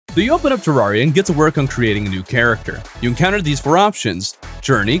So you open up Terraria and get to work on creating a new character. You encounter these 4 options: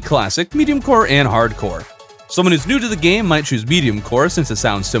 Journey, Classic, Medium Core, and Hardcore. Someone who's new to the game might choose Medium Core since it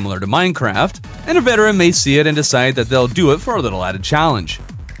sounds similar to Minecraft, and a veteran may see it and decide that they'll do it for a little added challenge.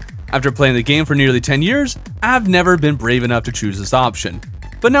 After playing the game for nearly 10 years, I've never been brave enough to choose this option,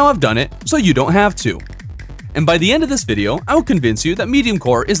 but now I've done it, so you don't have to. And by the end of this video, I will convince you that Medium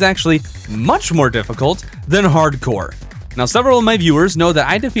Core is actually much more difficult than Hardcore. Now, several of my viewers know that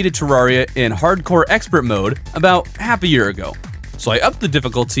I defeated Terraria in Hardcore Expert mode about half a year ago. So I upped the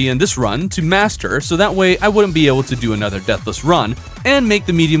difficulty in this run to Master so that way I wouldn't be able to do another deathless run and make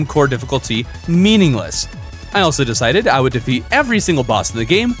the Medium Core difficulty meaningless. I also decided I would defeat every single boss in the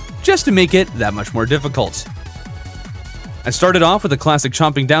game just to make it that much more difficult. I started off with a classic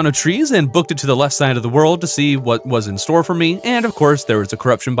chomping down of trees and booked it to the left side of the world to see what was in store for me, and of course there was a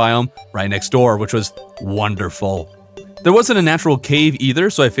corruption biome right next door, which was wonderful. There wasn't a natural cave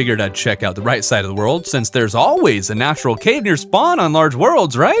either, so I figured I'd check out the right side of the world, since there's always a natural cave near spawn on large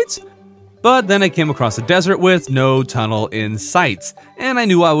worlds, right? But then I came across a desert with no tunnel in sight, and I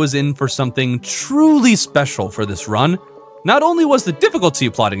knew I was in for something truly special for this run. Not only was the difficulty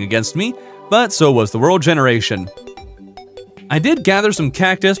plotting against me, but so was the world generation. I did gather some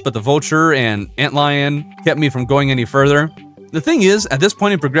cactus, but the vulture and antlion kept me from going any further. The thing is, at this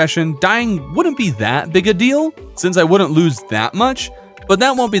point in progression, dying wouldn't be that big a deal, since I wouldn't lose that much, but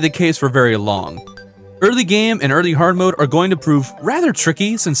that won't be the case for very long. Early game and early hard mode are going to prove rather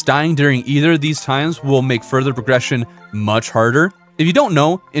tricky, since dying during either of these times will make further progression much harder. If you don't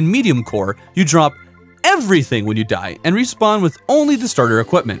know, in Medium Core, you drop everything when you die and respawn with only the starter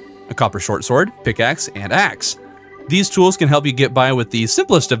equipment: a copper short sword, pickaxe, and axe. These tools can help you get by with the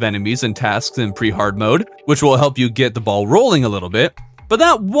simplest of enemies and tasks in pre-hard mode, which will help you get the ball rolling a little bit, but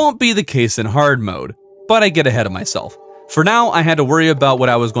that won't be the case in hard mode. But I get ahead of myself. For now, I had to worry about what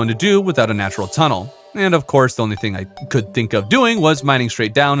I was going to do without a natural tunnel, and of course the only thing I could think of doing was mining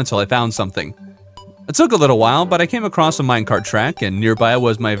straight down until I found something. It took a little while, but I came across a minecart track, and nearby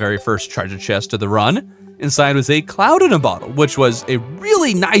was my very first treasure chest of the run. Inside was a cloud in a bottle, which was a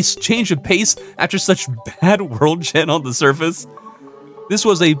really nice change of pace after such bad world gen on the surface. This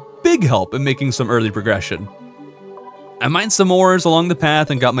was a big help in making some early progression. I mined some ores along the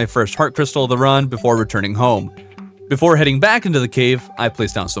path and got my first heart crystal of the run before returning home. Before heading back into the cave, I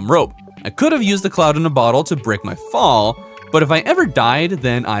placed down some rope. I could have used the cloud in a bottle to break my fall, but if I ever died,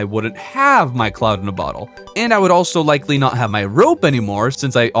 then I wouldn't have my cloud in a bottle, and I would also likely not have my rope anymore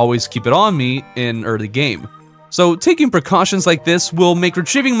since I always keep it on me in early game. So taking precautions like this will make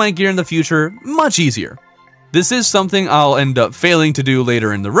retrieving my gear in the future much easier. This is something I'll end up failing to do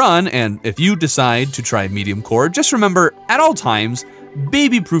later in the run, and if you decide to try Medium Core, just remember at all times,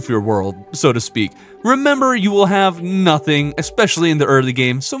 baby-proof your world, so to speak. Remember, you will have nothing, especially in the early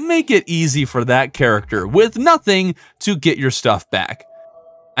game, so make it easy for that character with nothing to get your stuff back.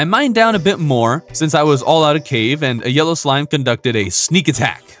 I mined down a bit more since I was all out of cave, and a yellow slime conducted a sneak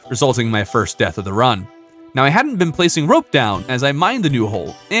attack, resulting in my first death of the run. Now, I hadn't been placing rope down as I mined the new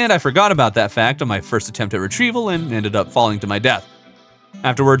hole, and I forgot about that fact on my first attempt at retrieval and ended up falling to my death.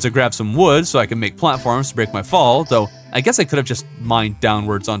 Afterwards, I grabbed some wood so I could make platforms to break my fall, though I guess I could have just mined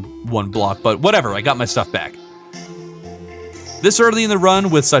downwards on one block, but whatever, I got my stuff back. This early in the run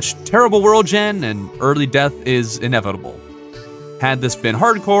with such terrible world gen and early death is inevitable. Had this been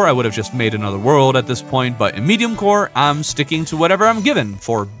hardcore, I would have just made another world at this point, but in Medium Core, I'm sticking to whatever I'm given,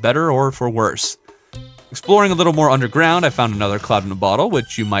 for better or for worse. Exploring a little more underground, I found another cloud in a bottle,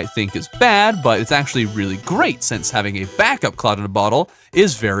 which you might think is bad, but it's actually really great since having a backup cloud in a bottle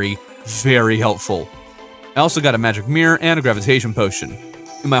is very, very helpful. I also got a magic mirror and a gravitation potion.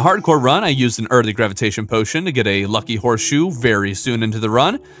 In my hardcore run, I used an early gravitation potion to get a lucky horseshoe very soon into the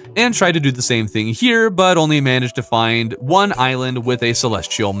run, and tried to do the same thing here, but only managed to find one island with a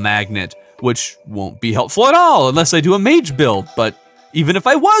celestial magnet, which won't be helpful at all unless I do a mage build, but even if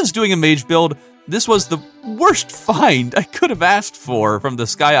I was doing a mage build, this was the worst find I could have asked for from the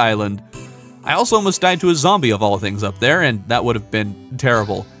Sky Island. I also almost died to a zombie of all things up there, and that would have been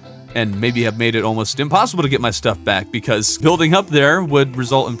terrible. And maybe have made it almost impossible to get my stuff back, because building up there would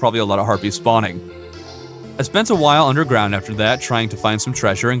result in probably a lot of harpies spawning. I spent a while underground after that, trying to find some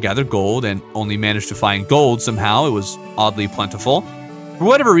treasure and gather gold, and only managed to find gold somehow. It was oddly plentiful. For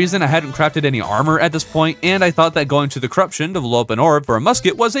whatever reason, I hadn't crafted any armor at this point, and I thought that going to the corruption to blow up an orb for a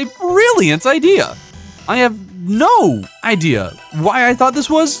musket was a brilliant idea. I have no idea why I thought this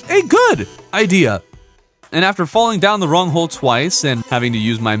was a good idea. And after falling down the wrong hole twice and having to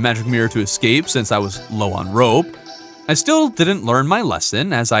use my magic mirror to escape since I was low on rope, I still didn't learn my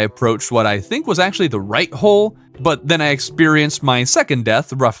lesson as I approached what I think was actually the right hole, but then I experienced my second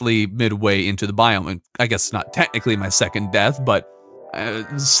death roughly midway into the biome. And I guess not technically my second death, but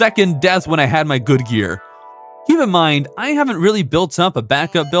second death when I had my good gear. Keep in mind, I haven't really built up a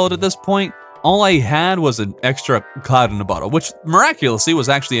backup build at this point. All I had was an extra cloud in a bottle, which miraculously was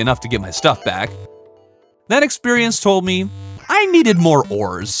actually enough to get my stuff back. That experience told me I needed more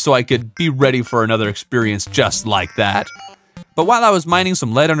ores so I could be ready for another experience just like that. But while I was mining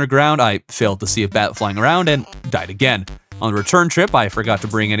some lead underground, I failed to see a bat flying around and died again. On the return trip, I forgot to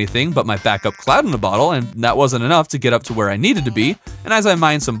bring anything but my backup cloud in a bottle, and that wasn't enough to get up to where I needed to be, and as I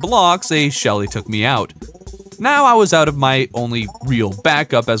mined some blocks, a Shelly took me out. Now I was out of my only real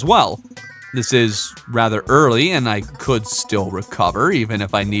backup as well. This is rather early, and I could still recover, even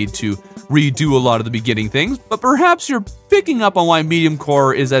if I need to redo a lot of the beginning things, but perhaps you're picking up on why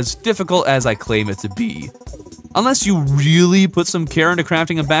Mediumcore is as difficult as I claim it to be. Unless you really put some care into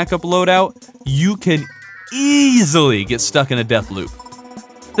crafting a backup loadout, you can easily get stuck in a death loop.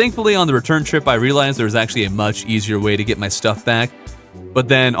 Thankfully, on the return trip, I realized there was actually a much easier way to get my stuff back, but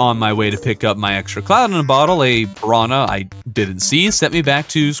then on my way to pick up my extra cloud in a bottle, a piranha I didn't see sent me back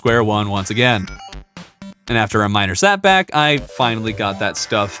to square one once again. And after a minor setback, I finally got that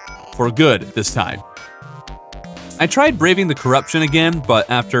stuff for good this time. I tried braving the corruption again, but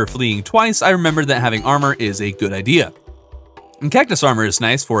after fleeing twice, I remembered that having armor is a good idea. And cactus armor is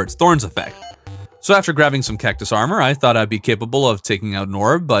nice for its thorns effect. So after grabbing some cactus armor, I thought I'd be capable of taking out an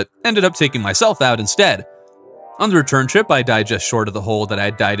orb, but ended up taking myself out instead. On the return trip, I died just short of the hole that I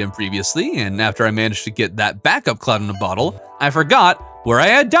had died in previously, and after I managed to get that backup cloud in a bottle, I forgot where I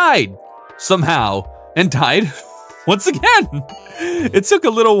had died somehow, and died once again. It took a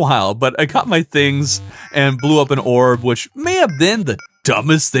little while, but I got my things and blew up an orb, which may have been the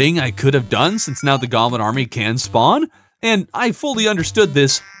dumbest thing I could have done since now the Goblin army can spawn, and I fully understood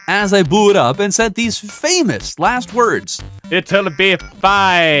this as I blew it up and said these famous last words. It'll be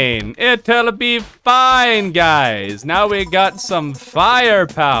fine. It'll be fine, guys. Now we got some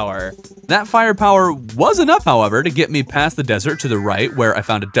firepower. That firepower was enough, however, to get me past the desert to the right, where I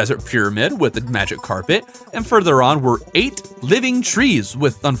found a desert pyramid with a magic carpet, and further on were 8 living trees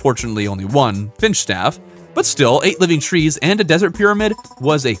with unfortunately only 1 finch staff, but still 8 living trees and a desert pyramid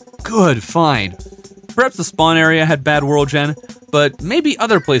was a good find. Perhaps the spawn area had bad world gen, but maybe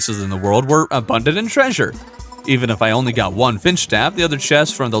other places in the world were abundant in treasure. Even if I only got 1 finch staff, the other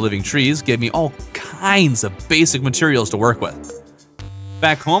chests from the living trees gave me all kinds of basic materials to work with.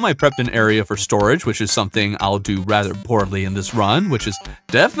 Back home, I prepped an area for storage, which is something I'll do rather poorly in this run, which is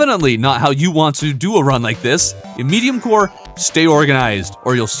definitely not how you want to do a run like this. In Mediumcore, stay organized,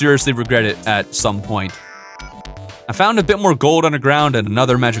 or you'll seriously regret it at some point. I found a bit more gold underground and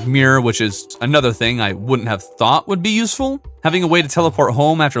another magic mirror, which is another thing I wouldn't have thought would be useful. Having a way to teleport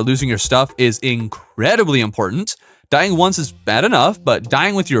home after losing your stuff is incredibly important. Dying once is bad enough, but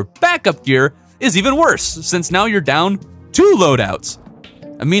dying with your backup gear is even worse, since now you're down 2 loadouts.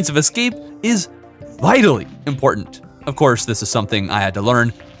 A means of escape is vitally important. Of course, this is something I had to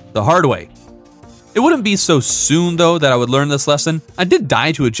learn the hard way. It wouldn't be so soon, though, that I would learn this lesson. I did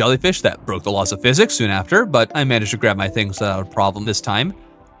die to a jellyfish that broke the laws of physics soon after, but I managed to grab my things without a problem this time.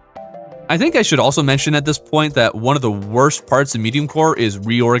 I think I should also mention at this point that one of the worst parts of Mediumcore is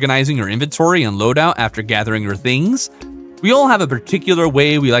reorganizing your inventory and loadout after gathering your things. We all have a particular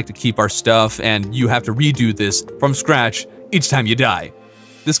way we like to keep our stuff, and you have to redo this from scratch each time you die.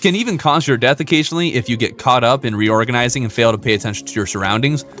 This can even cause your death occasionally if you get caught up in reorganizing and fail to pay attention to your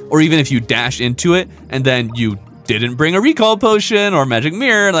surroundings, or even if you dash into it and then you didn't bring a recall potion or magic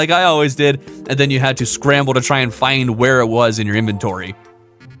mirror like I always did, and then you had to scramble to try and find where it was in your inventory.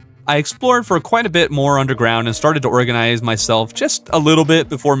 I explored for quite a bit more underground and started to organize myself just a little bit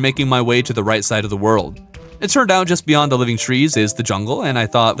before making my way to the right side of the world. It turned out just beyond the living trees is the jungle, and I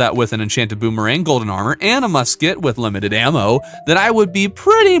thought that with an enchanted boomerang, golden armor, and a musket with limited ammo, that I would be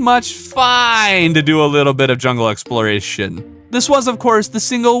pretty much fine to do a little bit of jungle exploration. This was, of course, the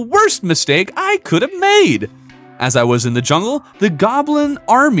single worst mistake I could have made. As I was in the jungle, the goblin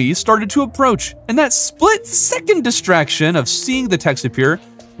army started to approach, and that split-second distraction of seeing the text appear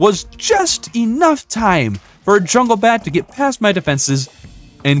was just enough time for a jungle bat to get past my defenses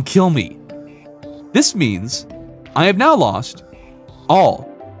and kill me. This means I have now lost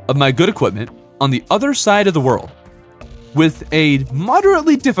all of my good equipment on the other side of the world, with a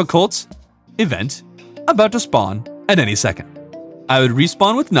moderately difficult event about to spawn at any second. I would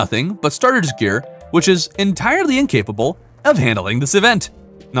respawn with nothing but starter's gear, which is entirely incapable of handling this event.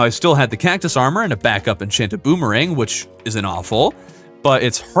 Now, I still had the cactus armor and a backup enchanted boomerang, which isn't awful, but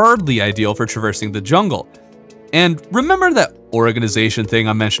it's hardly ideal for traversing the jungle. And remember that organization thing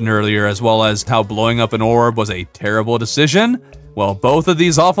I mentioned earlier, as well as how blowing up an orb was a terrible decision? Well, both of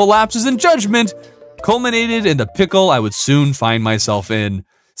these awful lapses in judgment culminated in the pickle I would soon find myself in.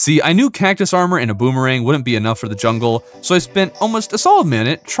 See, I knew cactus armor and a boomerang wouldn't be enough for the jungle, so I spent almost a solid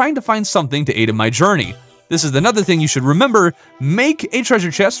minute trying to find something to aid in my journey. This is another thing you should remember: make a treasure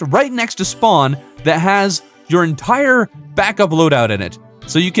chest right next to spawn that has your entire backup loadout in it,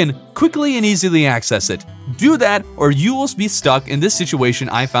 so you can quickly and easily access it. Do that, or you will be stuck in this situation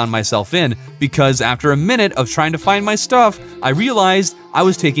I found myself in, because after a minute of trying to find my stuff, I realized I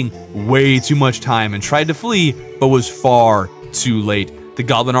was taking way too much time and tried to flee, but was far too late. The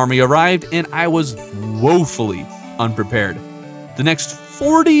goblin army arrived, and I was woefully unprepared. The next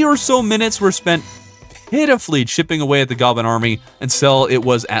 40 or so minutes were spent pitifully chipping away at the goblin army until it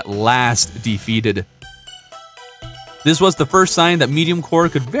was at last defeated. This was the first sign that medium core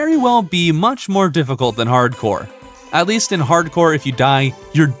could very well be much more difficult than hardcore. At least in hardcore, if you die,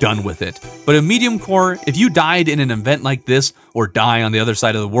 you're done with it. But in medium core, if you died in an event like this, or die on the other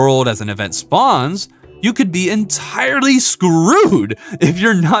side of the world as an event spawns, you could be entirely screwed if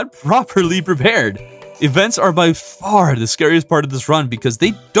you're not properly prepared. Events are by far the scariest part of this run because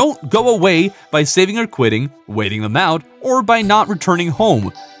they don't go away by saving or quitting, waiting them out, or by not returning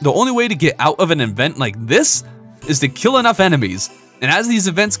home. The only way to get out of an event like this is to kill enough enemies. And as these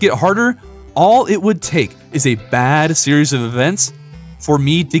events get harder, all it would take is a bad series of events for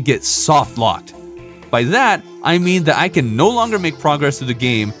me to get soft locked. By that, I mean that I can no longer make progress through the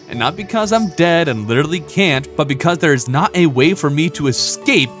game, and not because I'm dead and literally can't, but because there is not a way for me to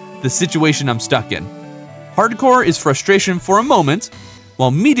escape the situation I'm stuck in. Hardcore is frustration for a moment, while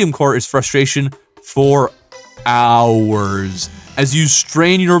medium core is frustration for hours, as you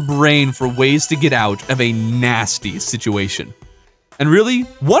strain your brain for ways to get out of a nasty situation. And really,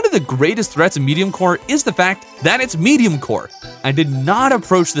 one of the greatest threats in medium core is the fact that it's medium core. I did not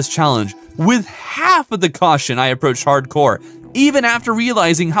approach this challenge with half of the caution I approached hardcore, even after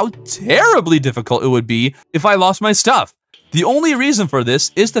realizing how terribly difficult it would be if I lost my stuff. The only reason for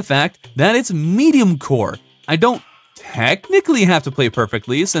this is the fact that it's medium core. I don't technically have to play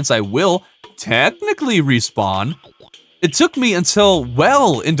perfectly, since I will technically respawn. It took me until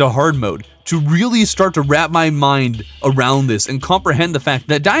well into hard mode to really start to wrap my mind around this and comprehend the fact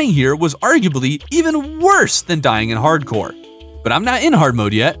that dying here was arguably even worse than dying in hardcore. But I'm not in hard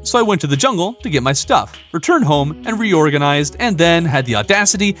mode yet, so I went to the jungle to get my stuff, returned home and reorganized, and then had the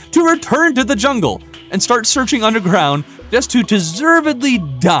audacity to return to the jungle and start searching underground just to deservedly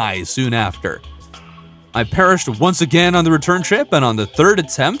die soon after. I perished once again on the return trip, and on the third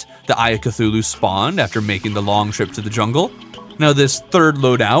attempt, the Eye of Cthulhu spawned after making the long trip to the jungle. Now this third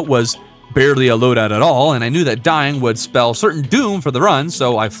loadout was barely a loadout at all, and I knew that dying would spell certain doom for the run,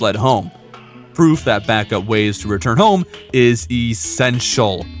 so I fled home. Proof that backup ways to return home is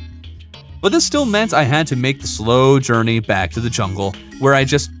essential. But this still meant I had to make the slow journey back to the jungle, where I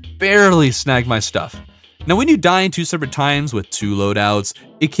just barely snagged my stuff. Now when you die in two separate times with two loadouts,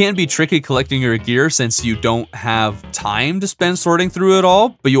 it can be tricky collecting your gear since you don't have time to spend sorting through it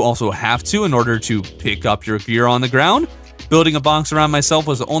all, but you also have to in order to pick up your gear on the ground. Building a box around myself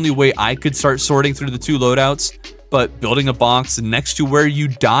was the only way I could start sorting through the two loadouts, but building a box next to where you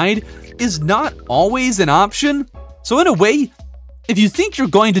died is not always an option. So in a way, if you think you're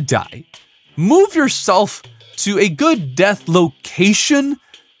going to die, move yourself to a good death location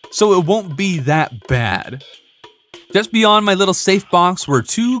so it won't be that bad. Just beyond my little safe box were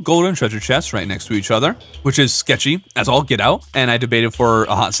two golden treasure chests right next to each other, which is sketchy as all get out, and I debated for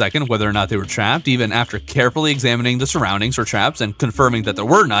a hot second whether or not they were trapped. Even after carefully examining the surroundings for traps and confirming that there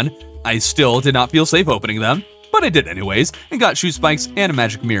were none, I still did not feel safe opening them, but I did anyways, and got shoe spikes and a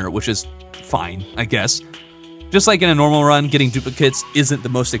magic mirror, which is fine, I guess. Just like in a normal run, getting duplicates isn't the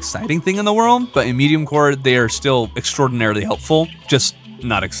most exciting thing in the world, but in medium core, they are still extraordinarily helpful, just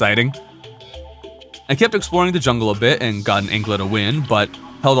not exciting. I kept exploring the jungle a bit and got an inklet of wind, but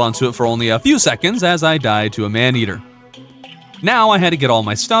held on to it for only a few seconds as I died to a man-eater. Now I had to get all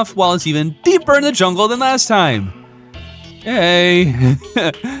my stuff while it's even deeper in the jungle than last time. Yay!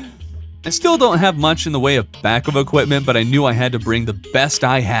 I still don't have much in the way of backup equipment, but I knew I had to bring the best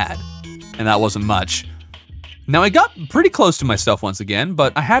I had, and that wasn't much. Now I got pretty close to my stuff once again,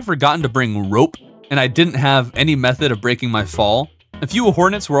 but I had forgotten to bring rope, and I didn't have any method of breaking my fall. A few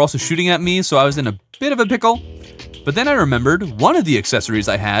hornets were also shooting at me, so I was in a bit of a pickle. But then I remembered one of the accessories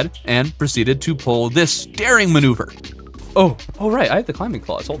I had and proceeded to pull this daring maneuver. Oh right, I have the climbing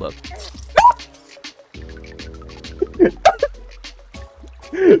claws, hold up.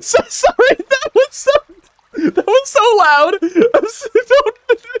 So sorry, that was so loud. I'm so,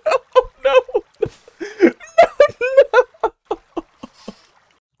 no.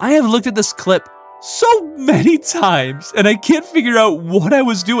 I have looked at this clip so many times, and I can't figure out what I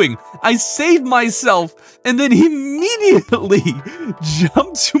was doing. I saved myself, and then immediately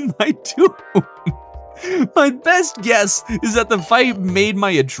jumped to my doom. My best guess is that the fight made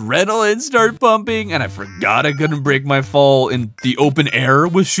my adrenaline start pumping, and I forgot I couldn't break my fall in the open air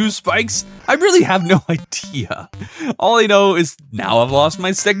with shoe spikes. I really have no idea. All I know is now I've lost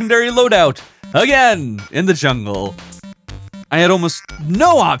my secondary loadout, again, in the jungle. I had almost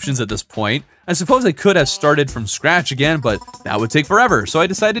no options at this point. I suppose I could have started from scratch again, but that would take forever, so I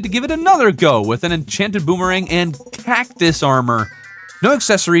decided to give it another go with an enchanted boomerang and cactus armor. No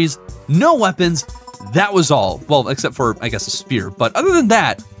accessories, no weapons, that was all. Well, except for, I guess, a spear, but other than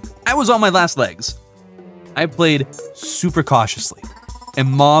that, I was on my last legs. I played super cautiously, and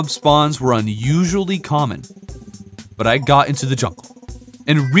mob spawns were unusually common. But I got into the jungle,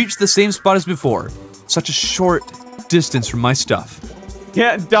 and reached the same spot as before, such a short distance from my stuff.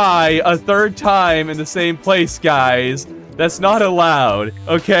 Can't die a third time in the same place, guys. That's not allowed,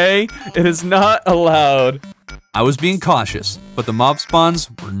 okay? It is not allowed. I was being cautious, but the mob spawns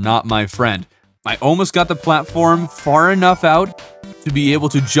were not my friend. I almost got the platform far enough out to be able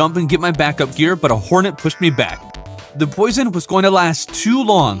to jump and get my backup gear, but a hornet pushed me back. The poison was going to last too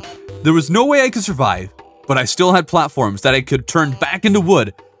long. There was no way I could survive, but I still had platforms that I could turn back into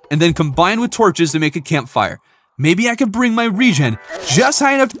wood and then combine with torches to make a campfire. Maybe I could bring my regen just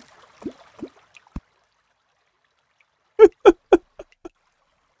high enough to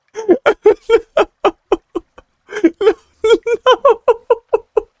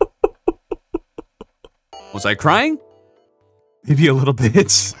Was I crying? Maybe a little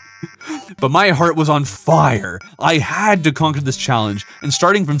bit. But my heart was on fire. I had to conquer this challenge, and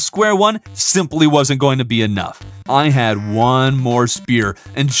starting from square one simply wasn't going to be enough. I had one more spear,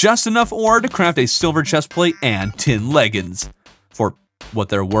 and just enough ore to craft a silver chestplate and tin leggings. For what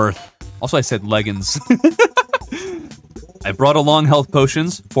they're worth. Also, I said leggings. I brought along health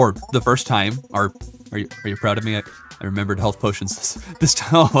potions for the first time. Are you proud of me? I remembered health potions this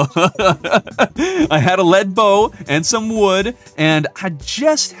time. I had a lead bow and some wood, and I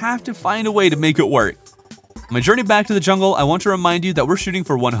just have to find a way to make it work. On my journey back to the jungle, I want to remind you that we're shooting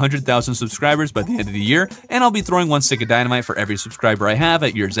for 100,000 subscribers by the end of the year, and I'll be throwing one stick of dynamite for every subscriber I have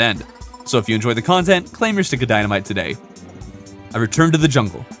at year's end. So if you enjoy the content, claim your stick of dynamite today. I returned to the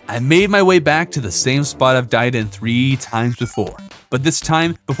jungle. I made my way back to the same spot I've died in 3 times before. But this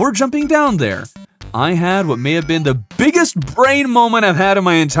time, before jumping down there, I had what may have been the biggest brain moment I've had in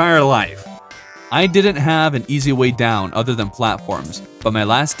my entire life. I didn't have an easy way down other than platforms, but my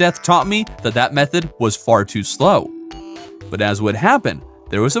last death taught me that that method was far too slow. But as would happen,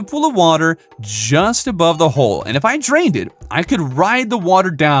 there was a pool of water just above the hole, and if I drained it, I could ride the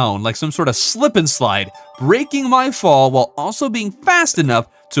water down like some sort of slip and slide, breaking my fall while also being fast enough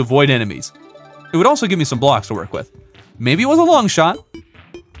to avoid enemies. It would also give me some blocks to work with. Maybe it was a long shot,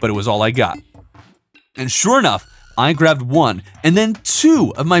 but it was all I got. And sure enough, I grabbed 1 and then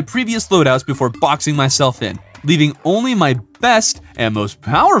 2 of my previous loadouts before boxing myself in, leaving only my best and most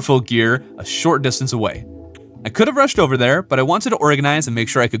powerful gear a short distance away. I could have rushed over there, but I wanted to organize and make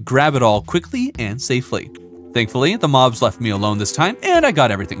sure I could grab it all quickly and safely. Thankfully, the mobs left me alone this time, and I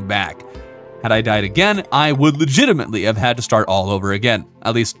got everything back. Had I died again, I would legitimately have had to start all over again,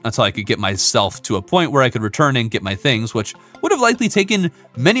 at least until I could get myself to a point where I could return and get my things, which would have likely taken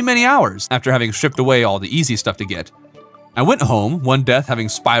many hours after having stripped away all the easy stuff to get. I went home, one death having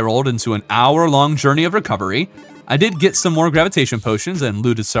spiraled into an hour-long journey of recovery. I did get some more gravitation potions and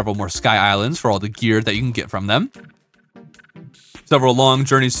looted several more sky islands for all the gear that you can get from them. Several long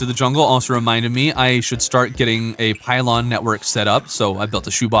journeys to the jungle also reminded me I should start getting a pylon network set up, so I built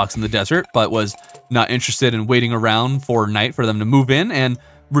a shoebox in the desert, but was not interested in waiting around for night for them to move in and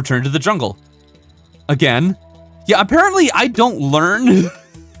return to the jungle. Again. Yeah, apparently I don't learn.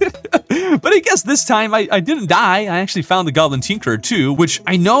 But I guess this time I didn't die. I actually found the Goblin Tinkerer too, which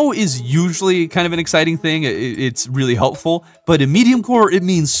I know is usually kind of an exciting thing. It's really helpful, but in Medium Core, it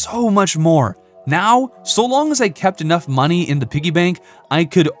means so much more. Now, so long as I kept enough money in the piggy bank, I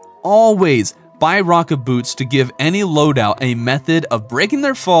could always buy rocket boots to give any loadout a method of breaking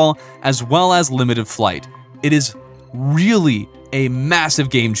their fall as well as limited flight. It is really a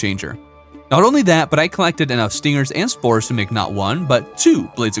massive game changer. Not only that, but I collected enough stingers and spores to make not 1, but 2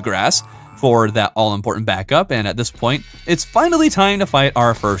 blades of grass for that all-important backup, and at this point, it's finally time to fight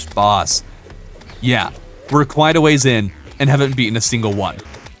our first boss. Yeah, we're quite a ways in and haven't beaten a single one.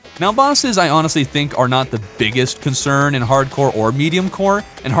 Now, bosses I honestly think are not the biggest concern in hardcore or medium core.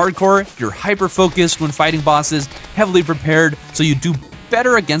 In hardcore, you're hyper-focused when fighting bosses, heavily prepared, so you do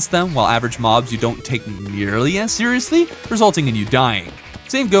better against them, while average mobs you don't take nearly as seriously, resulting in you dying.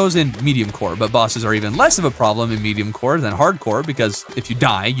 Same goes in Medium Core, but bosses are even less of a problem in Medium Core than Hardcore because if you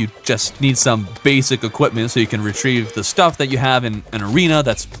die, you just need some basic equipment so you can retrieve the stuff that you have in an arena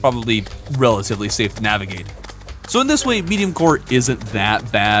that's probably relatively safe to navigate. So in this way, Medium Core isn't that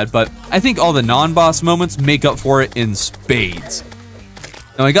bad, but I think all the non-boss moments make up for it in spades.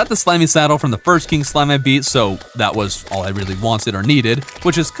 Now I got the slimy saddle from the first King Slime I beat, so that was all I really wanted or needed,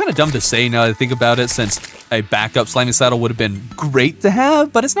 which is kind of dumb to say now that I think about it, since a backup slimy saddle would have been great to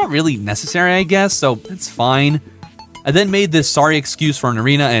have, but it's not really necessary, I guess, so it's fine. I then made this sorry excuse for an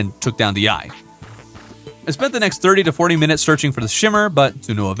arena and took down the eye. I spent the next 30 to 40 minutes searching for the shimmer, but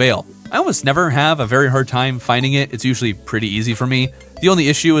to no avail. I almost never have a very hard time finding it. It's usually pretty easy for me. The only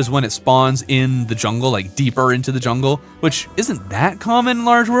issue is when it spawns in the jungle, like deeper into the jungle, which isn't that common in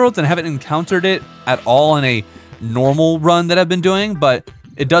large worlds, and I haven't encountered it at all in a normal run that I've been doing, but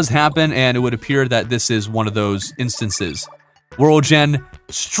it does happen, and it would appear that this is one of those instances. World Gen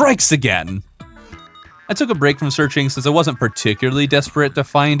strikes again. I took a break from searching since I wasn't particularly desperate to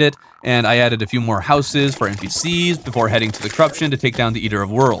find it, and I added a few more houses for NPCs before heading to the Corruption to take down the Eater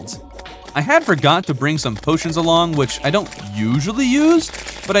of Worlds. I had forgot to bring some potions along, which I don't usually use,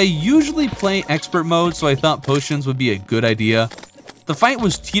 but I usually play expert mode, so I thought potions would be a good idea. The fight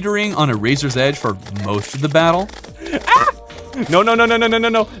was teetering on a razor's edge for most of the battle. Ah! No.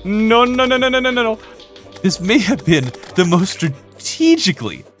 This may have been the most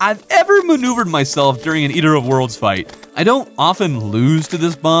strategically I've ever maneuvered myself during an Eater of Worlds fight. I don't often lose to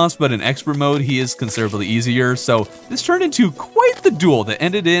this boss, but in expert mode he is considerably easier, so this turned into quite the duel that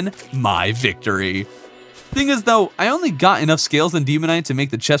ended in my victory. Thing is though, I only got enough scales and Demonite to make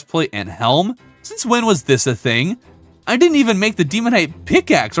the chestplate and helm. Since when was this a thing? I didn't even make the Demonite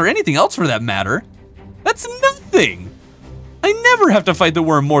pickaxe or anything else for that matter. That's nothing! I never have to fight the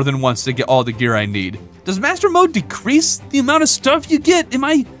worm more than once to get all the gear I need. Does Master Mode decrease the amount of stuff you get? Am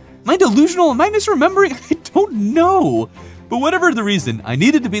I delusional? Am I misremembering? I don't know. But whatever the reason, I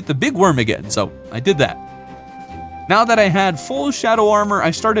needed to beat the big worm again, so I did that. Now that I had full shadow armor, I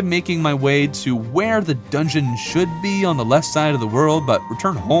started making my way to where the dungeon should be on the left side of the world, but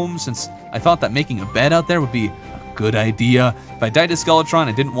returned home since I thought that making a bed out there would be a good idea. If I died to Skeletron,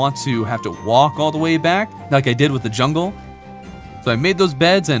 I didn't want to have to walk all the way back like I did with the jungle. So I made those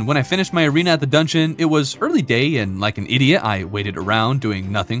beds, and when I finished my arena at the dungeon, it was early day, and like an idiot, I waited around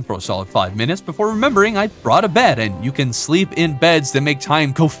doing nothing for a solid 5 minutes before remembering I brought a bed, and you can sleep in beds to make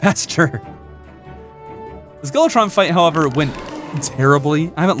time go faster. The Skeletron fight, however, went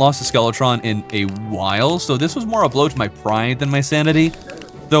terribly. I haven't lost a Skeletron in a while, so this was more a blow to my pride than my sanity.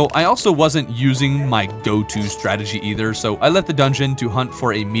 Though I also wasn't using my go-to strategy either, so I left the dungeon to hunt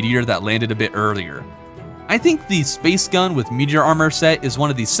for a meteor that landed a bit earlier. I think the space gun with meteor armor set is one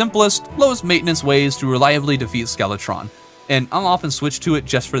of the simplest, lowest maintenance ways to reliably defeat Skeletron, and I'll often switch to it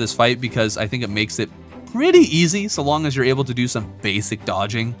just for this fight because I think it makes it pretty easy so long as you're able to do some basic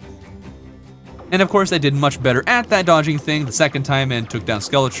dodging. And of course I did much better at that dodging thing the second time and took down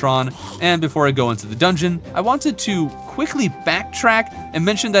Skeletron, and before I go into the dungeon, I wanted to quickly backtrack and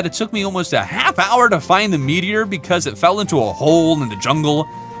mention that it took me almost a half hour to find the meteor because it fell into a hole in the jungle.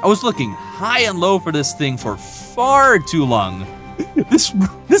 I was looking high and low for this thing for far too long. This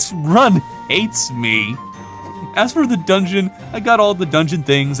run hates me. As for the dungeon, I got all the dungeon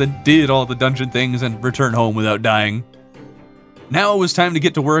things and did all the dungeon things and returned home without dying. Now it was time to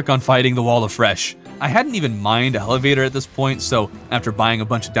get to work on fighting the Wall of Fresh. I hadn't even mined an elevator at this point, so after buying a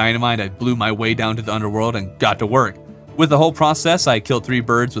bunch of dynamite, I blew my way down to the underworld and got to work. With the whole process, I killed 3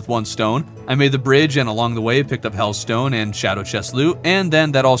 birds with 1 stone. I made the bridge and along the way picked up Hellstone and Shadow Chest loot, and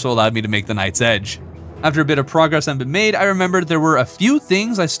then that also allowed me to make the Night's Edge. After a bit of progress had been made, I remembered there were a few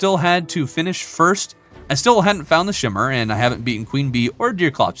things I still had to finish first. I still hadn't found the Shimmer, and I haven't beaten Queen Bee or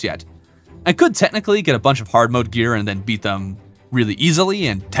Deerclops yet. I could technically get a bunch of hard mode gear and then beat them really easily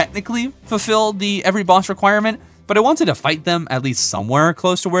and technically fulfill the every boss requirement, but I wanted to fight them at least somewhere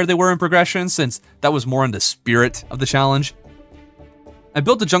close to where they were in progression since that was more in the spirit of the challenge. I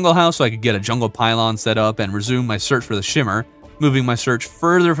built a jungle house so I could get a jungle pylon set up and resume my search for the Shimmer, moving my search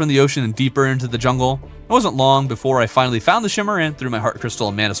further from the ocean and deeper into the jungle. It wasn't long before I finally found the Shimmer and threw my Heart Crystal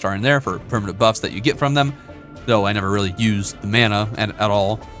and Mana Star in there for permanent buffs that you get from them, though I never really used the mana at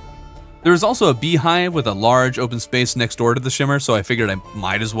all. There was also a beehive with a large open space next door to the Shimmer, so I figured I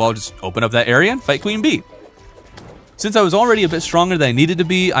might as well just open up that area and fight Queen Bee. Since I was already a bit stronger than I needed to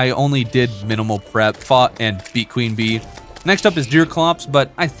be, I only did minimal prep, fought, and beat Queen Bee. Next up is Deerclops,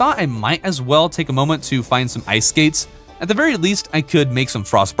 but I thought I might as well take a moment to find some ice skates. At the very least, I could make some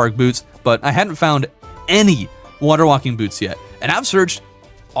Frostbark boots, but I hadn't found any water walking boots yet, and I've searched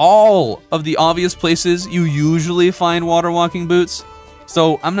all of the obvious places you usually find water walking boots.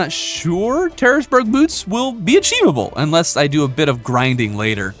 so I'm not sure Terraria boots will be achievable unless I do a bit of grinding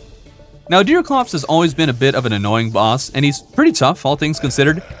later. Now, Deerclops has always been a bit of an annoying boss, and he's pretty tough, all things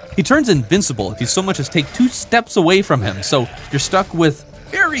considered. He turns invincible if you so much as take 2 steps away from him, so you're stuck with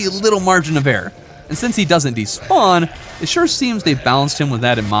very little margin of error. And since he doesn't despawn, it sure seems they balanced him with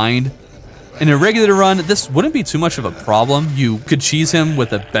that in mind. In a regular run, this wouldn't be too much of a problem. You could cheese him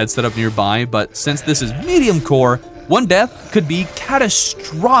with a bed setup nearby, but since this is medium core, one death could be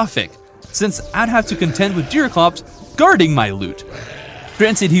catastrophic, since I'd have to contend with Deerclops guarding my loot.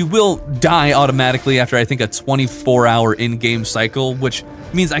 Granted, he will die automatically after I think a 24-hour in-game cycle, which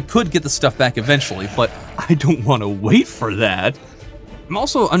means I could get the stuff back eventually, but I don't want to wait for that. I'm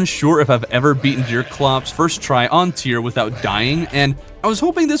also unsure if I've ever beaten Deerclops first try on tier without dying, and I was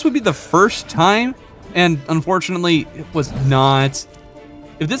hoping this would be the first time, and unfortunately, it was not.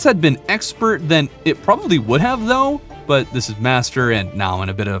 If this had been expert, then it probably would have though, but this is master, and now I'm in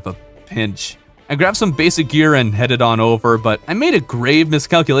a bit of a pinch. I grabbed some basic gear and headed on over, but I made a grave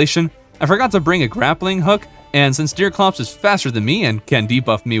miscalculation. I forgot to bring a grappling hook, and since Deerclops is faster than me and can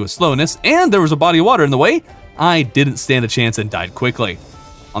debuff me with slowness, and there was a body of water in the way, I didn't stand a chance and died quickly.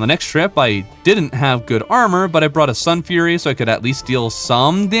 On the next trip, I didn't have good armor, but I brought a Sun Fury so I could at least deal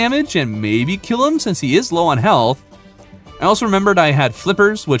some damage and maybe kill him since he is low on health. I also remembered I had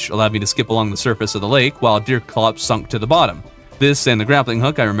flippers, which allowed me to skip along the surface of the lake while Deerclops sunk to the bottom. This and the grappling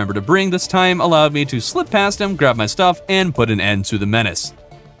hook I remembered to bring this time allowed me to slip past him, grab my stuff, and put an end to the menace.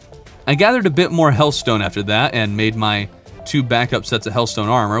 I gathered a bit more Hellstone after that and made my 2 backup sets of Hellstone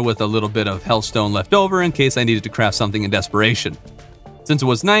armor with a little bit of Hellstone left over in case I needed to craft something in desperation. Since it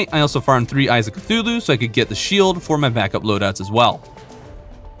was night, I also farmed 3 Eyes of Cthulhu so I could get the shield for my backup loadouts as well.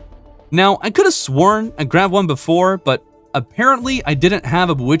 Now, I could have sworn I grabbed one before, but apparently I didn't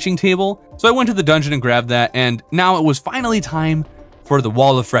have a bewitching table, so I went to the dungeon and grabbed that, and now it was finally time for the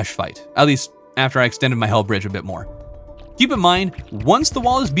Wall of Fresh fight, at least after I extended my Hell Bridge a bit more. Keep in mind, once the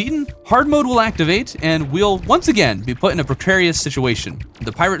wall is beaten, hard mode will activate, and we'll once again be put in a precarious situation. If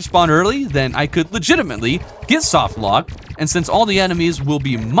the pirate spawned early, then I could legitimately get soft lock, and since all the enemies will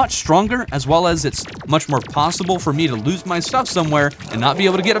be much stronger, as well as it's much more possible for me to lose my stuff somewhere and not be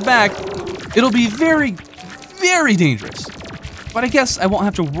able to get it back, it'll be very, very dangerous. But I guess I won't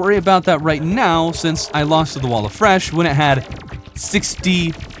have to worry about that right now since I lost to the Wall of Fresh when it had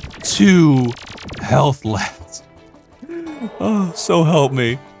 62 health left. Oh, so help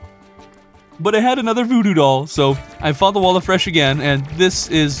me. But I had another voodoo doll, so I fought the Wall of Fresh again, and this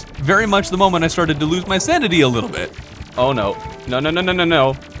is very much the moment I started to lose my sanity a little bit. Oh no. No, no, no, no, no,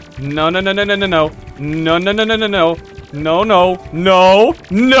 no. No, no, no, no, no, no, no. No, no, no, no, no, no. No, no, no,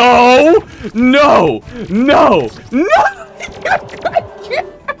 no, no, no, no.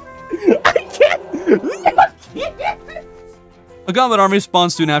 I can't. A Goblin army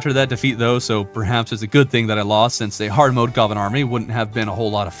spawned soon after that defeat though, so perhaps it's a good thing that I lost since a hard mode Goblin army wouldn't have been a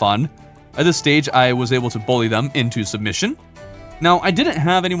whole lot of fun. At this stage, I was able to bully them into submission. Now, I didn't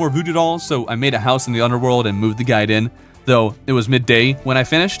have any more voodoo dolls, so I made a house in the underworld and moved the guide in, though it was midday when I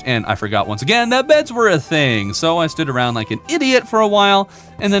finished, and I forgot once again that beds were a thing, so I stood around like an idiot for a while,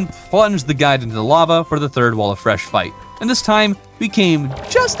 and then plunged the guide into the lava for the 3rd Wall of Fresh fight, and this time became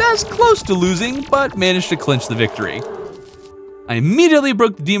just as close to losing, but managed to clinch the victory. I immediately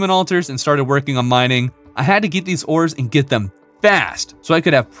broke the demon altars and started working on mining. I had to get these ores and get them fast, so I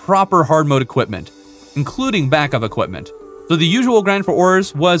could have proper hard mode equipment, including backup equipment. So the usual grind for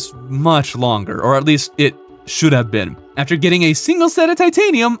ores was much longer, or at least it should have been. After getting a single set of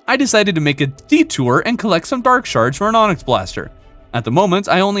titanium, I decided to make a detour and collect some dark shards for an onyx blaster. At the moment,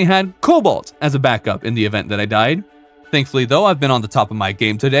 I only had cobalt as a backup in the event that I died. Thankfully though, I've been on the top of my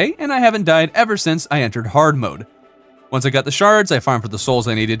game today, and I haven't died ever since I entered hard mode. Once I got the shards, I farmed for the souls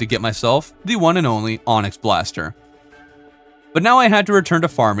I needed to get myself the one and only onyx blaster. But now I had to return to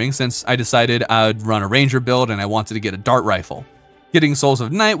farming since I decided I'd run a ranger build and I wanted to get a dart rifle. Getting Souls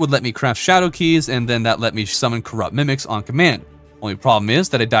of Night would let me craft shadow keys, and then that let me summon corrupt mimics on command. Only problem is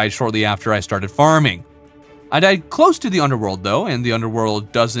that I died shortly after I started farming. I died close to the underworld though, and the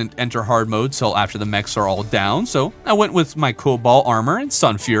underworld doesn't enter hard mode till after the mechs are all down, so I went with my cobalt armor and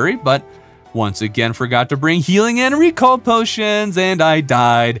Sun Fury, but once again forgot to bring healing and recall potions, and I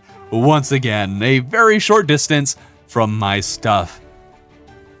died once again, a very short distance from my stuff.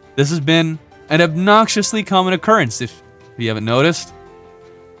 This has been an obnoxiously common occurrence if you haven't noticed.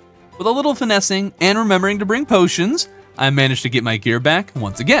 With a little finessing and remembering to bring potions, I managed to get my gear back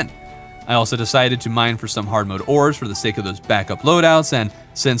once again. I also decided to mine for some hard mode ores for the sake of those backup loadouts, and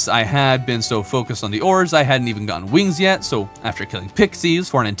since I had been so focused on the ores, I hadn't even gotten wings yet, so after killing pixies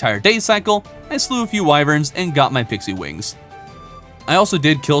for an entire day cycle, I slew a few wyverns and got my pixie wings. I also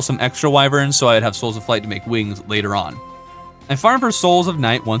did kill some extra wyverns so I'd have Souls of Flight to make wings later on. I farmed for Souls of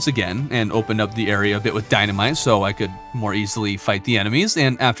Night once again, and opened up the area a bit with dynamite so I could more easily fight the enemies,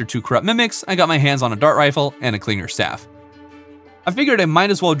 and after 2 corrupt mimics, I got my hands on a dart rifle and a clinger staff. I figured I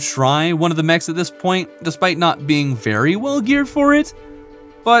might as well try one of the mechs at this point, despite not being very well geared for it.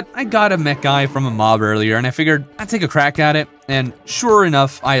 But I got a mech guy from a mob earlier, and I figured I'd take a crack at it, and sure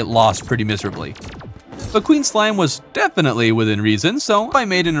enough, I lost pretty miserably. But Queen Slime was definitely within reason, so I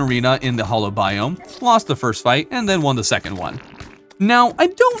made an arena in the hollow biome, lost the first fight, and then won the second one. Now, I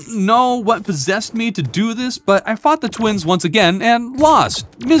don't know what possessed me to do this, but I fought the twins once again and lost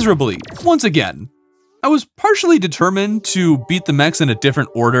miserably once again. I was partially determined to beat the mechs in a different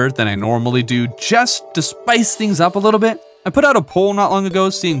order than I normally do, just to spice things up a little bit. I put out a poll not long ago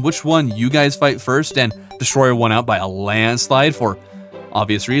seeing which one you guys fight first, and Destroyer won out by a landslide for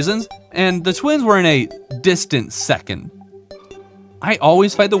obvious reasons, and the twins were in a distant second. I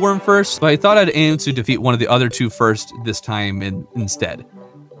always fight the worm first, but I thought I'd aim to defeat one of the other 2 first this time instead.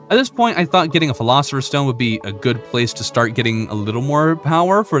 At this point, I thought getting a Philosopher's Stone would be a good place to start getting a little more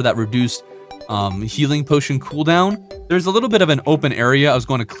power for that reduced healing potion cooldown. There's a little bit of an open area I was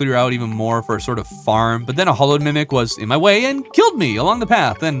going to clear out even more for a sort of farm, but then a hollowed mimic was in my way and killed me along the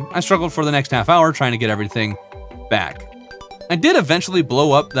path, and I struggled for the next half hour trying to get everything back. I did eventually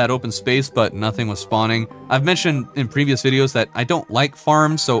blow up that open space, but nothing was spawning. I've mentioned in previous videos that I don't like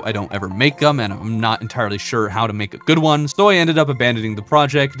farms, so I don't ever make them, and I'm not entirely sure how to make a good one, so I ended up abandoning the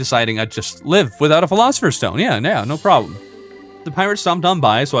project, deciding I'd just live without a Philosopher's Stone. Yeah, no problem. The pirates stomped on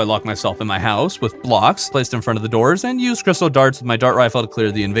by, so I locked myself in my house with blocks placed in front of the doors and used crystal darts with my dart rifle to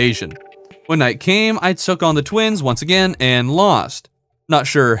clear the invasion. When night came, I took on the twins once again and lost. Not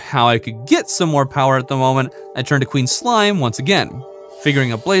sure how I could get some more power at the moment, I turned to Queen Slime once again.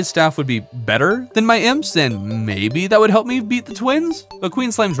 Figuring a blade staff would be better than my imps, and maybe that would help me beat the twins? But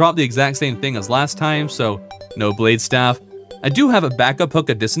Queen Slime dropped the exact same thing as last time, so no blade staff. I do have a backup hook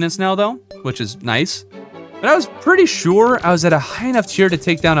of dissonance now though, which is nice. But I was pretty sure I was at a high enough tier to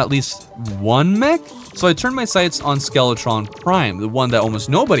take down at least one mech, so I turned my sights on Skeletron Prime, the one that almost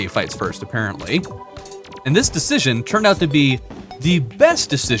nobody fights first apparently. And this decision turned out to be the best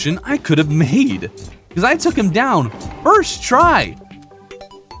decision I could have made, because I took him down first try.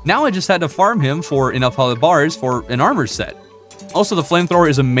 Now I just had to farm him for enough hollow bars for an armor set. Also, the flamethrower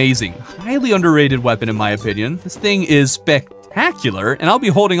is amazing, highly underrated weapon in my opinion. This thing is spectacular, and I'll be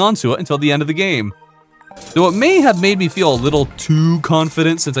holding on to it until the end of the game. Though it may have made me feel a little too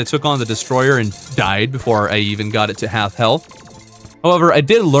confident since I took on the Destroyer and died before I even got it to half health. However, I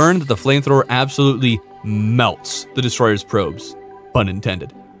did learn that the flamethrower absolutely melts the Destroyer's probes, pun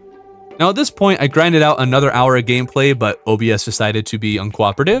intended. Now at this point, I grinded out another hour of gameplay, but OBS decided to be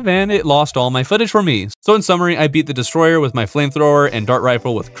uncooperative and it lost all my footage for me. So in summary, I beat the Destroyer with my flamethrower and dart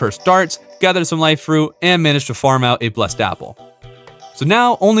rifle with cursed darts, gathered some life fruit, and managed to farm out a blessed apple. So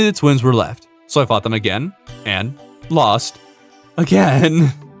now only the twins were left. So I fought them again, and lost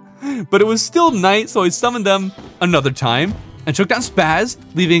again. But it was still night, so I summoned them another time, and took down Spaz,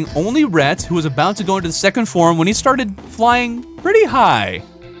 leaving only Rhett, who was about to go into the second form when he started flying pretty high.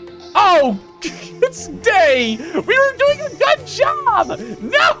 Oh, it's day! We were doing a good job!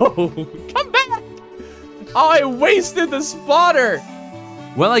 No! Come back! Oh, I wasted the spotter!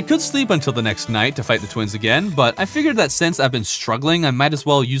 Well, I could sleep until the next night to fight the twins again, but I figured that since I've been struggling, I might as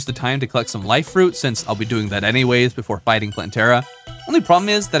well use the time to collect some life fruit since I'll be doing that anyways before fighting Plantera. Only problem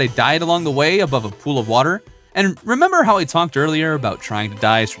is that I died along the way above a pool of water, and remember how I talked earlier about trying to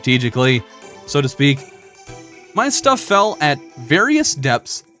die strategically, so to speak? My stuff fell at various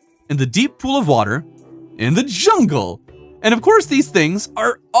depths in the deep pool of water in the jungle. And of course these things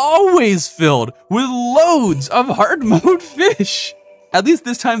are always filled with loads of hard mode fish. At least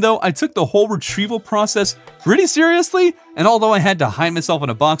this time though, I took the whole retrieval process pretty seriously, and although I had to hide myself in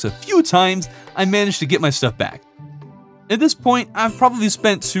a box a few times, I managed to get my stuff back. At this point, I've probably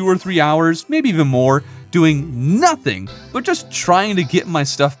spent 2 or 3 hours, maybe even more, doing nothing but just trying to get my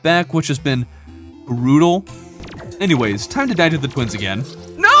stuff back, which has been brutal. Anyways, time to die to the twins again.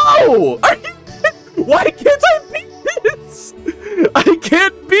 No! Why can't I beat this? I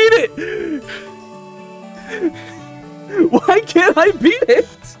can't beat it! Why can't I beat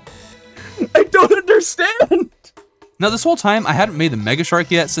it? I don't understand. Now this whole time I hadn't made the Mega Shark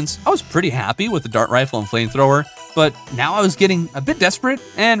yet since I was pretty happy with the dart rifle and flamethrower, but now I was getting a bit desperate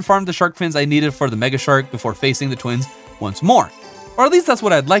and farmed the shark fins I needed for the Mega Shark before facing the twins once more. Or at least that's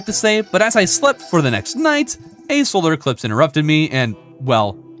what I'd like to say, but as I slept for the next night, a solar eclipse interrupted me and,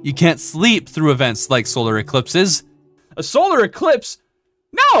 well, you can't sleep through events like solar eclipses. A solar eclipse?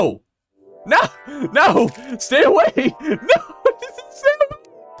 No! No! No! Stay away! No! This is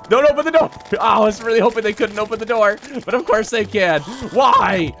Don't open the door. Oh, I was really hoping they couldn't open the door, but of course they can.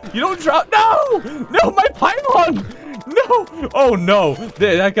 Why? You don't drop. No! No, my pylon! No! Oh no!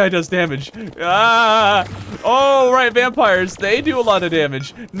 That guy does damage. Ah! Oh, right, vampires. They do a lot of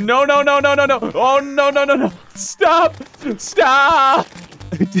damage. No, no, no, no, no, no. Oh, no, no, no, no. Stop! Stop!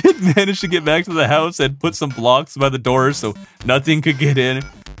 I did manage to get back to the house and put some blocks by the door so nothing could get in,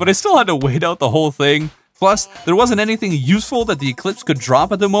 but I still had to wait out the whole thing. Plus, there wasn't anything useful that the Eclipse could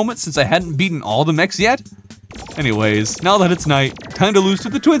drop at the moment since I hadn't beaten all the mechs yet. Anyways, now that it's night, time to lose to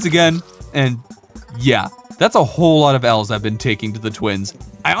the twins again. And yeah, that's a whole lot of L's I've been taking to the twins.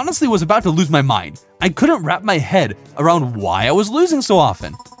 I honestly was about to lose my mind. I couldn't wrap my head around why I was losing so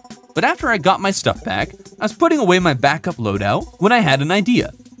often. But after I got my stuff back, I was putting away my backup loadout when I had an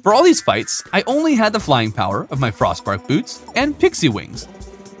idea. For all these fights, I only had the flying power of my Frostbark boots and pixie wings.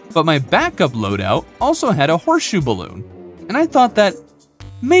 But my backup loadout also had a horseshoe balloon. And I thought that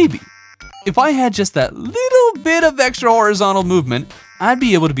maybe, if I had just that little bit of extra horizontal movement, I'd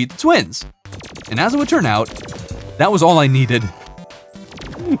be able to beat the twins. And as it would turn out, that was all I needed.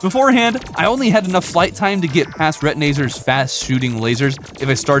 Beforehand, I only had enough flight time to get past Retinazer's fast shooting lasers if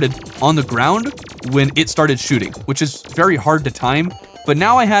I started on the ground when it started shooting, which is very hard to time. But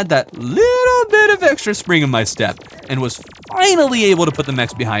now I had that little bit of extra spring in my step and was finally able to put the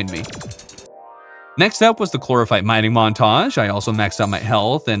mechs behind me. Next up was the chlorophyte mining montage. I also maxed out my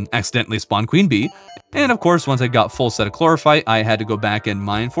health and accidentally spawned Queen Bee. And of course, once I got full set of chlorophyte, I had to go back and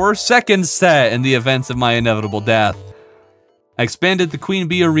mine for a second set in the events of my inevitable death. I expanded the Queen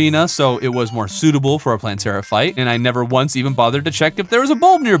Bee arena so it was more suitable for a Plantera fight, and I never once even bothered to check if there was a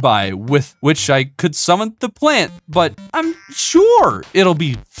bulb nearby with which I could summon the plant, but I'm sure it'll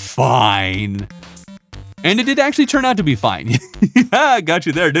be fine. And it did actually turn out to be fine. Yeah, got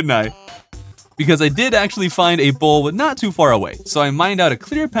you there, didn't I? Because I did actually find a bulb not too far away, so I mined out a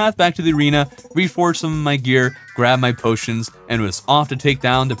clear path back to the arena, reforged some of my gear, grabbed my potions, and was off to take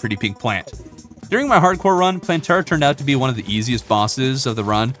down the pretty pink plant. During my hardcore run, Plantera turned out to be one of the easiest bosses of the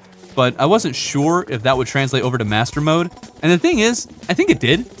run, but I wasn't sure if that would translate over to Master Mode. And the thing is, I think it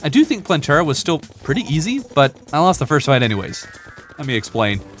did. I do think Plantera was still pretty easy, but I lost the first fight anyways. Let me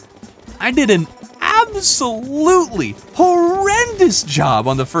explain. I did an absolutely horrendous job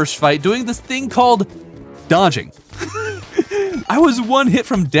on the first fight doing this thing called dodging. I was one hit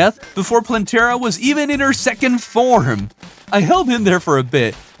from death before Plantera was even in her second form. I held in there for a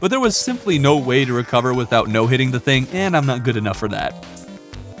bit, but there was simply no way to recover without no-hitting the thing, and I'm not good enough for that.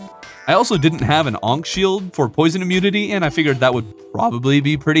 I also didn't have an Ankh shield for poison immunity, and I figured that would probably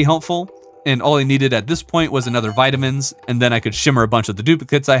be pretty helpful. And all I needed at this point was another vitamins, and then I could shimmer a bunch of the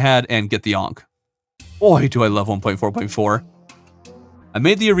duplicates I had and get the Ankh. Boy, do I love 1.4.4. I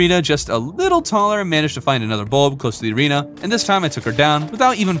made the arena just a little taller and managed to find another bulb close to the arena, and this time I took her down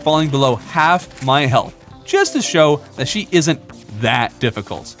without even falling below half my health, just to show that she isn't that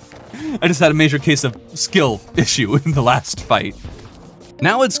difficult. I just had a major case of skill issue in the last fight.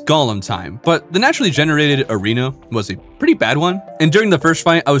 Now it's Golem time, but the naturally generated arena was a pretty bad one, and during the first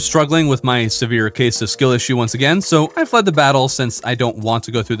fight I was struggling with my severe case of skill issue once again, so I fled the battle since I don't want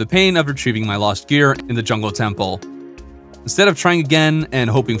to go through the pain of retrieving my lost gear in the jungle temple. Instead of trying again and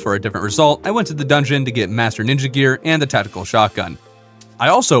hoping for a different result, I went to the dungeon to get Master Ninja gear and the tactical shotgun. I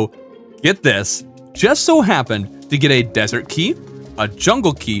also, get this, just so happened to get a desert key, a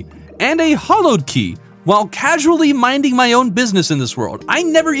jungle key, and a hollowed key while casually minding my own business in this world. I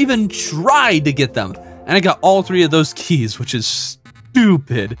never even tried to get them, and I got all three of those keys, which is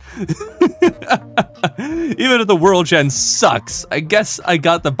stupid. Even if the world gen sucks, I guess I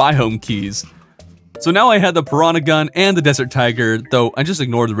got the biome keys. So now I had the piranha gun and the desert tiger, though I just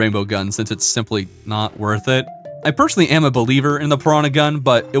ignored the rainbow gun since it's simply not worth it. I personally am a believer in the piranha gun,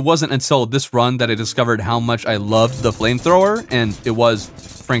 but it wasn't until this run that I discovered how much I loved the flamethrower, and it was,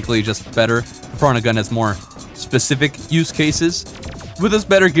 frankly, just better. The piranha gun has more specific use cases. With this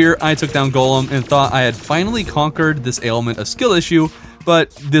better gear, I took down Golem and thought I had finally conquered this ailment of skill issue,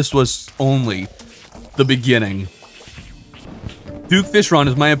 but this was only the beginning. Duke Fishron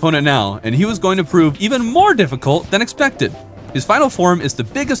is my opponent now, and he was going to prove even more difficult than expected. His final form is the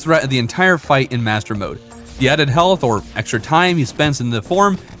biggest threat of the entire fight in Master Mode. The added health or extra time he spends in the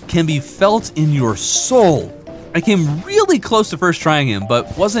form can be felt in your soul. I came really close to first trying him,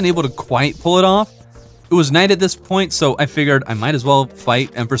 but wasn't able to quite pull it off. It was night at this point, so I figured I might as well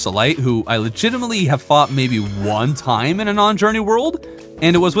fight Empress Alight, who I legitimately have fought maybe one time in a non-journey world,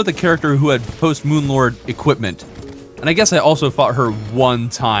 and it was with a character who had post-Moonlord equipment. And I guess I also fought her one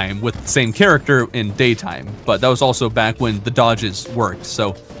time with the same character in daytime, but that was also back when the dodges worked,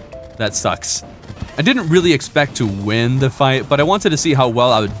 so that sucks. I didn't really expect to win the fight, but I wanted to see how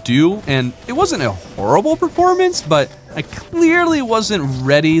well I would do, and it wasn't a horrible performance, but I clearly wasn't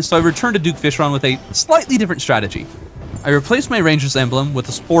ready, so I returned to Duke Fishron with a slightly different strategy. I replaced my Ranger's emblem with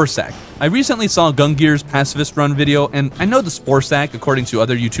a Spore Sack. I recently saw Gungir's Pacifist Run video, and I know the Spore Sack, according to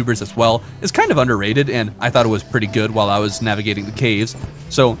other YouTubers as well, is kind of underrated, and I thought it was pretty good while I was navigating the caves.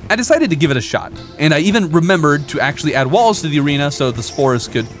 So I decided to give it a shot, and I even remembered to actually add walls to the arena so the spores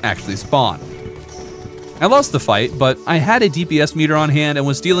could actually spawn. I lost the fight, but I had a DPS meter on hand and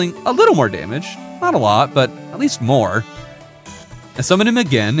was dealing a little more damage. Not a lot, but at least more. I summoned him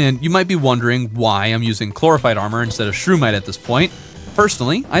again, and you might be wondering why I'm using Chlorophyte Armor instead of Shroomite at this point.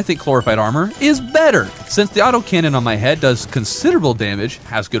 Personally, I think Chlorophyte Armor is better, since the autocannon on my head does considerable damage,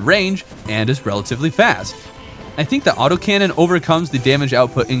 has good range, and is relatively fast. I think the autocannon overcomes the damage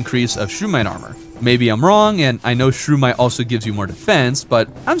output increase of Shroomite Armor. Maybe I'm wrong, and I know Shroomite also gives you more defense, but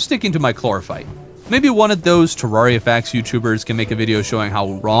I'm sticking to my Chlorophyte. Maybe one of those Terraria Facts YouTubers can make a video showing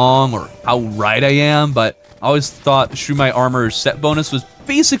how wrong or how right I am, but I always thought Shroomite Armor's set bonus was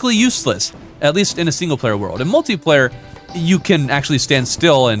basically useless, at least in a single player world. In multiplayer, you can actually stand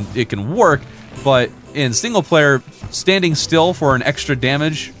still and it can work, but in single player, standing still for an extra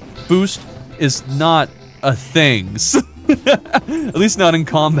damage boost is not a thing. At least not in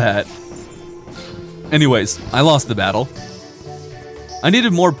combat. Anyways, I lost the battle. I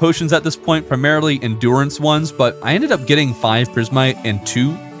needed more potions at this point, primarily endurance ones, but I ended up getting 5 Prismite and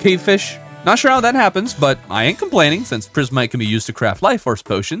 2 Cavefish. Not sure how that happens, but I ain't complaining since Prismite can be used to craft Life Force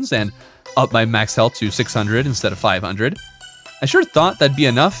potions and up my max health to 600 instead of 500. I sure thought that'd be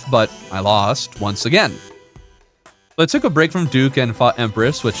enough, but I lost once again. So I took a break from Duke and fought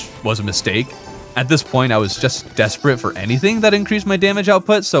Empress, which was a mistake. At this point, I was just desperate for anything that increased my damage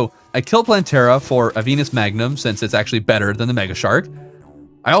output, so I killed Plantera for a Venus Magnum since it's actually better than the Mega Shark.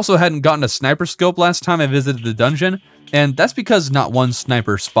 I also hadn't gotten a sniper scope last time I visited the dungeon, and that's because not one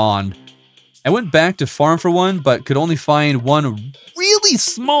sniper spawned. I went back to farm for one, but could only find one really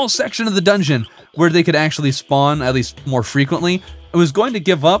small section of the dungeon where they could actually spawn, at least more frequently. I was going to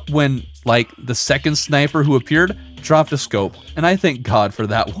give up when, like, the second sniper who appeared dropped a scope, and I thank God for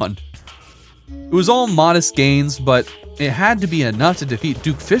that one. It was all modest gains, but it had to be enough to defeat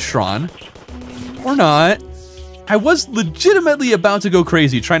Duke Fishron. Or not. I was legitimately about to go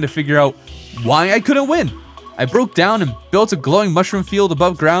crazy trying to figure out why I couldn't win. I broke down and built a glowing mushroom field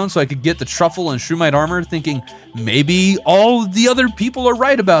above ground so I could get the truffle and Shroomite armor, thinking maybe all the other people are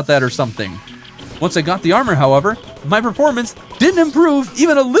right about that or something. Once I got the armor, however, my performance didn't improve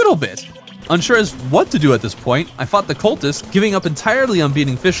even a little bit. Unsure as what to do at this point, I fought the cultist, giving up entirely on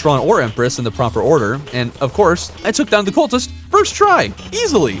beating Fishron or Empress in the proper order, and of course, I took down the cultist first try,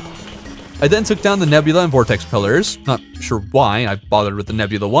 easily. I then took down the Nebula and Vortex pillars. Not sure why I bothered with the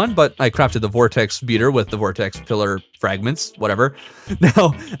Nebula one, but I crafted the Vortex beater with the Vortex pillar fragments, whatever.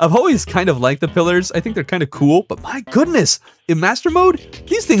 Now, I've always kind of liked the pillars. I think they're kind of cool, but my goodness, in Master Mode,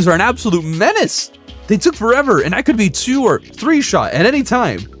 these things are an absolute menace. They took forever, and I could be 2 or 3 shot at any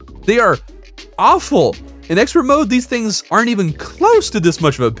time. They are awful. In Expert Mode, these things aren't even close to this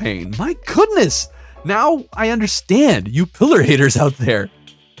much of a pain. My goodness. Now I understand you pillar haters out there.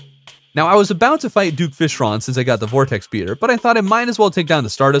 Now, I was about to fight Duke Fishron since I got the Vortex Beater, but I thought I might as well take down the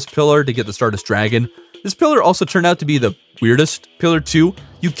Stardust Pillar to get the Stardust Dragon. This pillar also turned out to be the weirdest pillar too.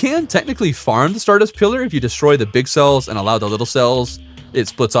 You can technically farm the Stardust Pillar if you destroy the big cells and allow the little cells it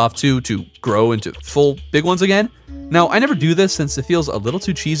splits off to grow into full big ones again. Now, I never do this since it feels a little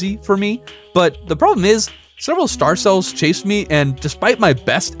too cheesy for me, but the problem is, several star cells chased me, and despite my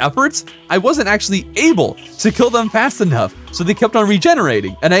best efforts, I wasn't actually able to kill them fast enough, so they kept on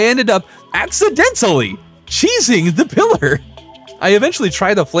regenerating, and I ended up accidentally cheesing the pillar. I eventually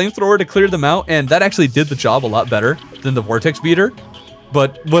tried the flamethrower to clear them out, and that actually did the job a lot better than the Vortex Beater.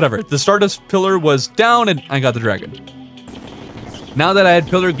 But whatever, the Stardust Pillar was down, and I got the dragon. Now that I had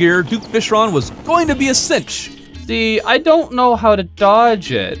pillar gear, Duke Fishron was going to be a cinch. See, I don't know how to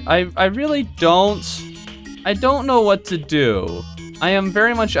dodge it. I really don't. I don't know what to do. I am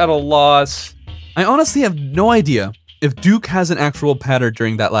very much at a loss. I honestly have no idea if Duke has an actual pattern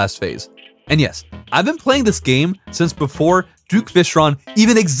during that last phase. And yes, I've been playing this game since before Duke Fishron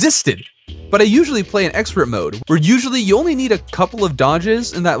even existed. But I usually play in expert mode, where usually you only need a couple of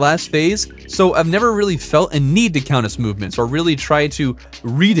dodges in that last phase, so I've never really felt a need to count its movements or really try to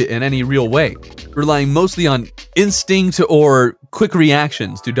read it in any real way, relying mostly on instinct or quick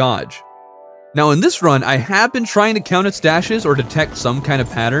reactions to dodge. Now in this run, I have been trying to count its dashes or detect some kind of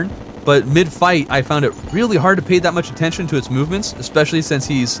pattern, but mid-fight I found it really hard to pay that much attention to its movements, especially since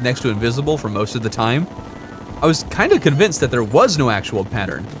he's next to invisible for most of the time. I was kind of convinced that there was no actual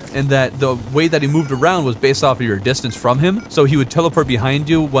pattern, and that the way that he moved around was based off of your distance from him, so he would teleport behind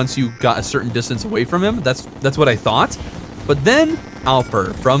you once you got a certain distance away from him. That's what I thought. But then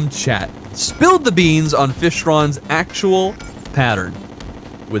Alper from chat spilled the beans on Fishron's actual pattern.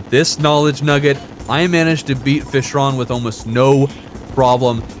 With this knowledge nugget, I managed to beat Fishron with almost no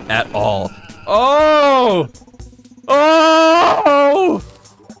problem at all. Oh! Oh!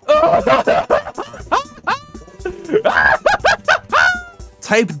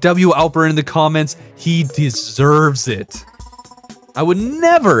 Type W Alper in the comments, he deserves it. I would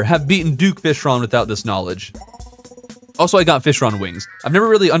never have beaten Duke Fishron without this knowledge. Also, I got Fishron wings. I've never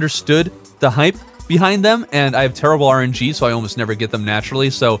really understood the hype behind them, and I have terrible RNG, so I almost never get them naturally,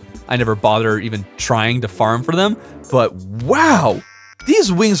 so I never bother even trying to farm for them. But wow,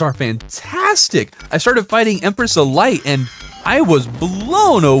 these wings are fantastic. I started fighting Empress of Light, and I was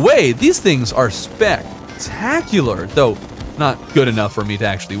blown away. These things are spectacular, though not good enough for me to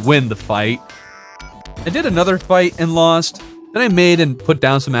actually win the fight. I did another fight and lost. Then I made and put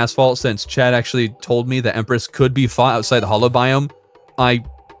down some asphalt since Chad actually told me that Empress could be fought outside the hollow biome. I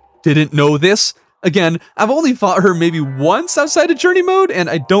didn't know this. Again, I've only fought her maybe once outside of journey mode, and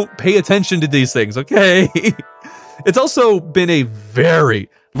I don't pay attention to these things, okay? It's also been a very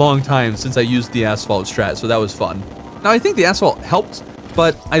long time since I used the asphalt strat, so that was fun. Now, I think the asphalt helped,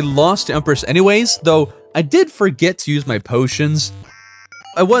 but I lost to Empress anyways, though I did forget to use my potions.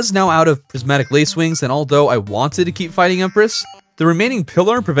 I was now out of prismatic lace wings, and although I wanted to keep fighting Empress, the remaining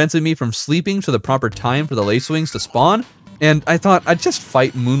pillar prevented me from sleeping to the proper time for the lace wings to spawn, and I thought I'd just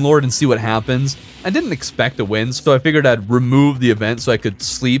fight Moonlord and see what happens. I didn't expect a win, so I figured I'd remove the event so I could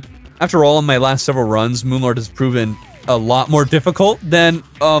sleep. After all, in my last several runs, Moonlord has proven a lot more difficult than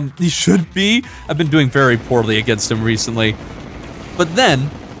he should be. I've been doing very poorly against him recently. But then,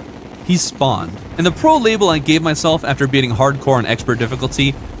 he spawned, and the pro label I gave myself after beating hardcore on expert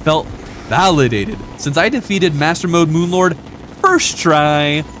difficulty felt validated, since I defeated Master Mode Moonlord first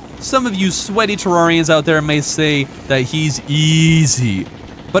try. Some of you sweaty Terrarians out there may say that he's easy,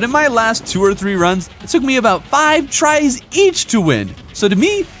 but in my last 2 or 3 runs, it took me about 5 tries each to win, so to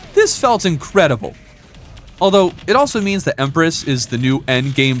me, this felt incredible. Although, it also means that Empress is the new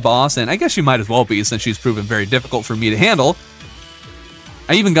endgame boss, and I guess she might as well be since she's proven very difficult for me to handle.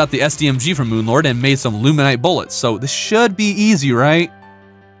 I even got the SDMG from Moonlord and made some Luminite bullets, so this should be easy, right?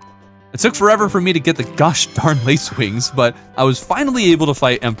 It took forever for me to get the gosh darn lace wings, but I was finally able to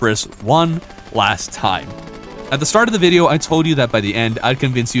fight Empress one last time. At the start of the video, I told you that by the end, I'd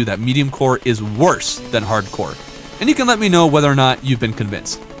convince you that medium core is worse than hardcore, and you can let me know whether or not you've been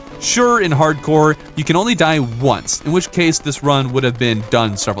convinced. Sure, in hardcore, you can only die once, in which case this run would have been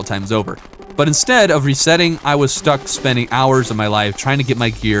done several times over. But instead of resetting, I was stuck spending hours of my life trying to get my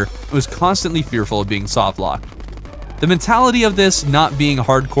gear and was constantly fearful of being softlocked. The mentality of this not being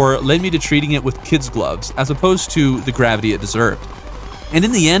hardcore led me to treating it with kids' gloves as opposed to the gravity it deserved. And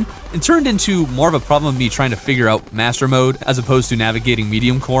in the end, it turned into more of a problem of me trying to figure out master mode as opposed to navigating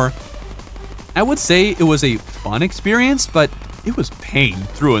medium core. I would say it was a fun experience, but it was pain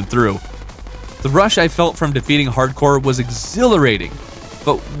through and through. The rush I felt from defeating hardcore was exhilarating,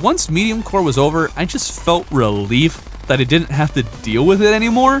 but once medium core was over, I just felt relief that I didn't have to deal with it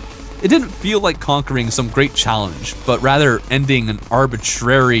anymore. It didn't feel like conquering some great challenge, but rather ending an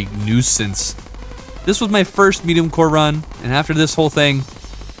arbitrary nuisance. This was my first medium core run, and after this whole thing,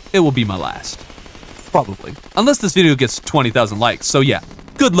 it will be my last. Probably. Unless this video gets 20,000 likes, so yeah,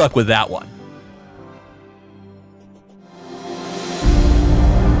 good luck with that one.